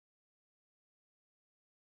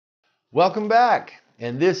Welcome back,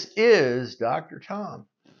 and this is Dr. Tom.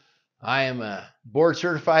 I am a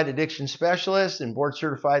board-certified addiction specialist and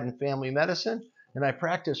board-certified in family medicine, and I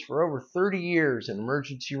practiced for over 30 years in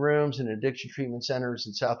emergency rooms and addiction treatment centers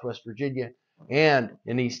in Southwest Virginia and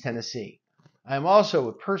in East Tennessee. I am also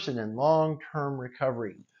a person in long-term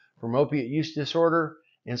recovery from opiate use disorder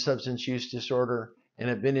and substance use disorder, and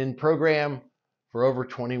have been in program for over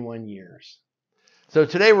 21 years. So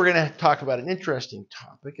today we're going to talk about an interesting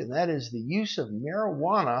topic, and that is the use of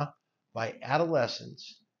marijuana by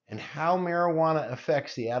adolescents and how marijuana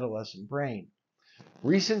affects the adolescent brain.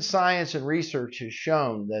 Recent science and research has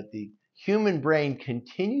shown that the human brain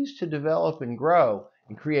continues to develop and grow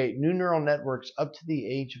and create new neural networks up to the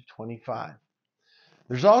age of 25.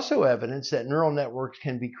 There's also evidence that neural networks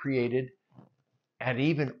can be created at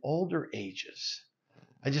even older ages.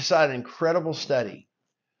 I just saw an incredible study.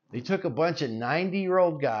 They took a bunch of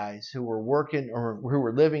 90-year-old guys who were working or who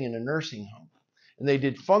were living in a nursing home, and they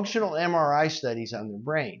did functional MRI studies on their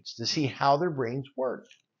brains to see how their brains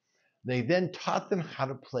worked. They then taught them how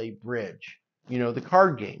to play bridge, the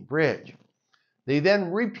card game, bridge. They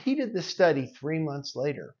then repeated the study 3 months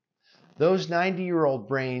later. Those 90-year-old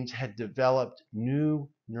brains had developed new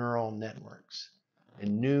neural networks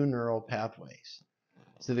and new neural pathways.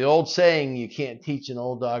 So the old saying, you can't teach an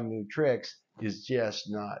old dog new tricks, is just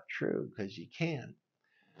not true, because you can.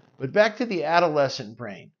 But back to the adolescent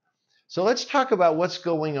brain. So let's talk about what's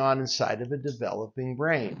going on inside of a developing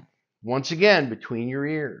brain. Once again, between your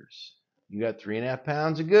ears. You got 3.5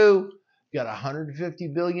 pounds of goo. You got 150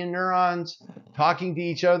 billion neurons talking to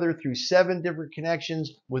each other through 7 different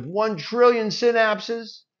connections with 1 trillion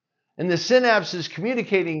synapses. And the synapses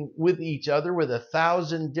communicating with each other with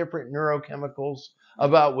 1,000 different neurochemicals,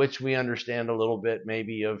 about which we understand a little bit,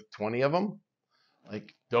 maybe of 20 of them,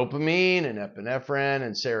 like dopamine and epinephrine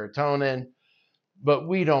and serotonin, but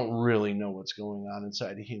we don't really know what's going on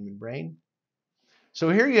inside the human brain. So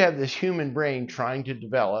here you have this human brain trying to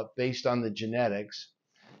develop based on the genetics,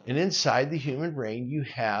 and inside the human brain you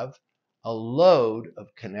have a load of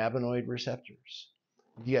cannabinoid receptors.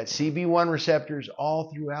 You got CB1 receptors all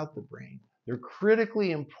throughout the brain. They're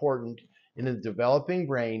critically important in a developing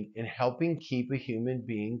brain in helping keep a human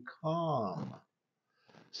being calm.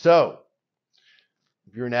 So,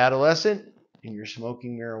 if you're an adolescent and you're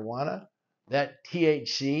smoking marijuana, that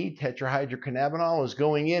THC, tetrahydrocannabinol, is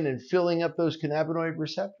going in and filling up those cannabinoid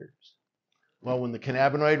receptors. Well, when the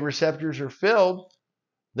cannabinoid receptors are filled,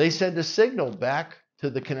 they send a signal back to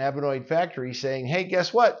the cannabinoid factory saying, hey,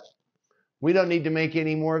 guess what? We don't need to make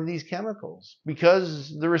any more of these chemicals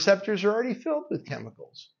because the receptors are already filled with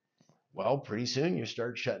chemicals. Well, pretty soon you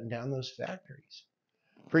start shutting down those factories.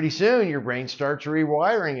 Pretty soon your brain starts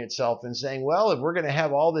rewiring itself and saying, well, if we're going to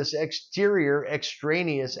have all this exterior,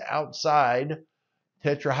 extraneous, outside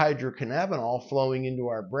tetrahydrocannabinol flowing into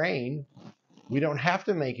our brain, we don't have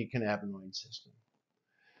to make a cannabinoid system.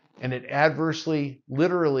 And it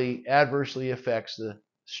literally adversely affects the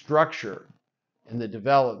structure and the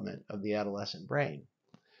development of the adolescent brain.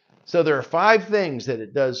 So there are 5 things that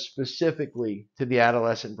it does specifically to the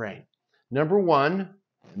adolescent brain. Number 1,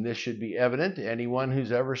 and this should be evident to anyone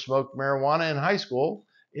who's ever smoked marijuana in high school,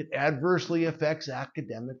 it adversely affects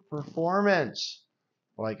academic performance.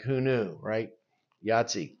 Like who knew, right?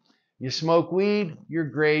 Yahtzee. You smoke weed, your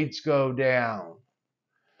grades go down.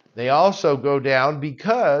 They also go down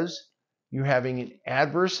because you're having an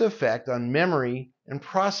adverse effect on memory and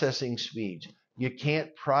processing speeds. You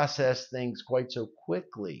can't process things quite so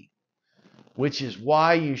quickly, which is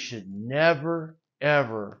why you should never,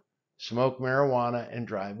 ever smoke marijuana and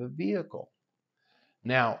drive a vehicle.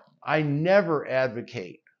 Now, I never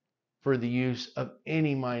advocate for the use of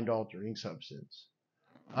any mind-altering substance.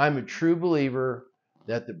 I'm a true believer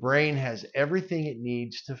that the brain has everything it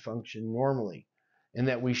needs to function normally, and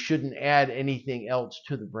that we shouldn't add anything else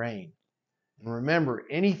to the brain. And remember,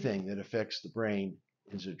 anything that affects the brain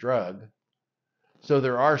is a drug. So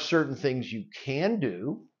there are certain things you can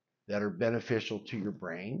do that are beneficial to your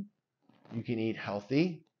brain. You can eat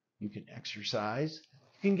healthy. You can exercise.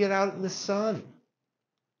 You can get out in the sun.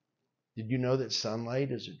 Did you know that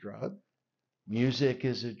sunlight is a drug? Music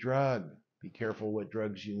is a drug. Be careful what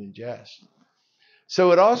drugs you ingest.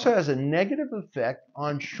 So it also has a negative effect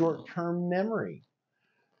on short-term memory.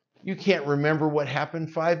 You can't remember what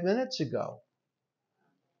happened 5 minutes ago.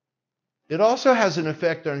 It also has an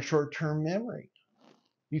effect on short-term memory.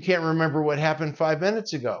 You can't remember what happened 5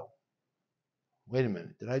 minutes ago. Wait a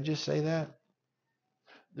minute, did I just say that?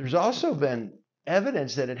 There's also been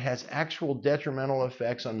evidence that it has actual detrimental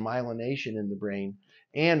effects on myelination in the brain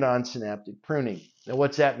and on synaptic pruning. Now,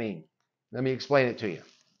 what's that mean? Let me explain it to you.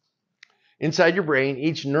 Inside your brain,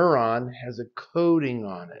 each neuron has a coating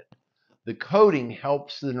on it. The coating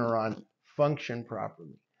helps the neuron function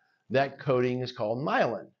properly. That coating is called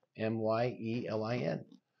myelin, M-Y-E-L-I-N.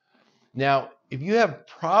 Now, if you have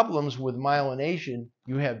problems with myelination,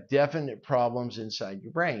 you have definite problems inside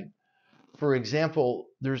your brain. For example,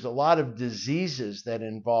 there's a lot of diseases that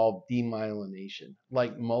involve demyelination,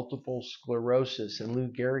 like multiple sclerosis and Lou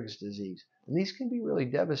Gehrig's disease. And these can be really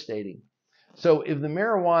devastating. So if the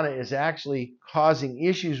marijuana is actually causing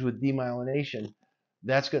issues with demyelination,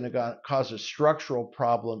 that's going to cause a structural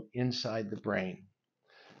problem inside the brain.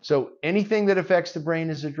 So anything that affects the brain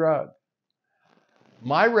is a drug.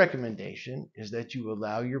 My recommendation is that you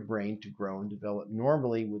allow your brain to grow and develop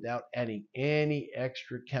normally without adding any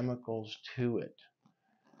extra chemicals to it.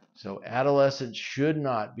 So adolescents should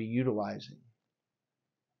not be utilizing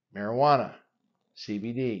marijuana,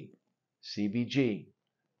 CBD, CBG,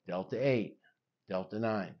 Delta-8,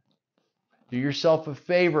 Delta-9. Do yourself a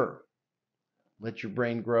favor. Let your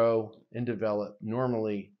brain grow and develop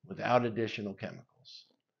normally without additional chemicals.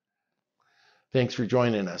 Thanks for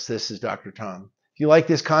joining us. This is Dr. Tom. If you like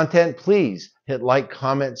this content, please hit like,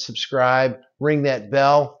 comment, subscribe, ring that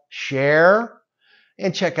bell, share,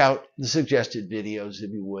 and check out the suggested videos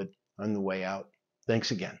if you would on the way out.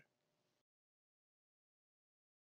 Thanks again.